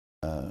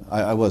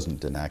I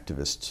wasn't an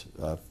activist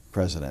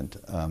president.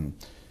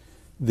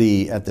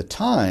 At the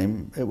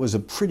time, it was a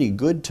pretty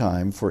good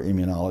time for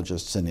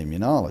immunologists and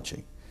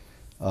immunology.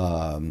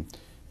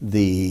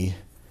 The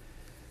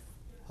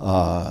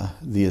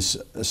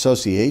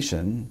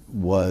association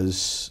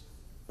was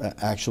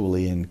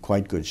actually in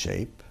quite good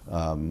shape.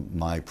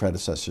 My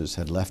predecessors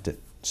had left it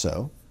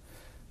so.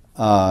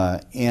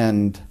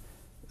 And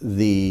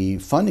the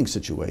funding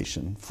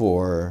situation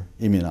for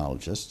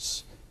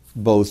immunologists,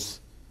 both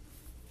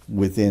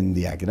within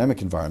the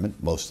academic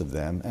environment, most of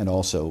them, and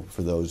also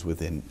for those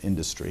within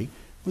industry,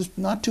 was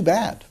not too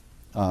bad.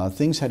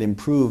 Things had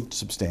improved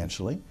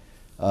substantially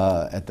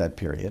at that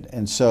period.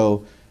 And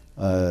so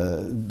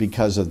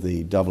because of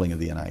the doubling of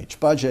the NIH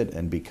budget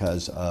and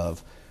because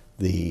of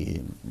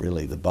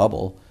really the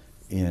bubble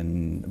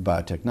in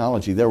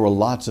biotechnology, there were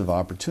lots of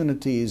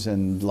opportunities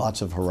and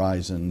lots of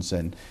horizons,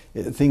 and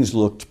things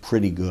looked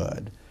pretty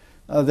good.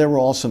 There were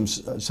also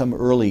some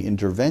early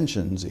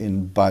interventions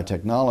in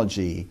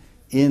biotechnology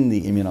in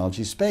the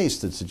immunology space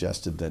that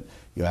suggested that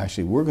you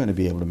actually were going to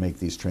be able to make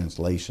these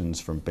translations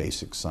from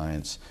basic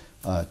science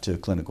to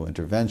clinical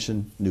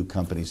intervention. New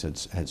companies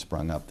had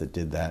sprung up that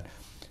did that.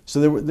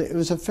 So it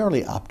was a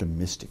fairly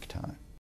optimistic time.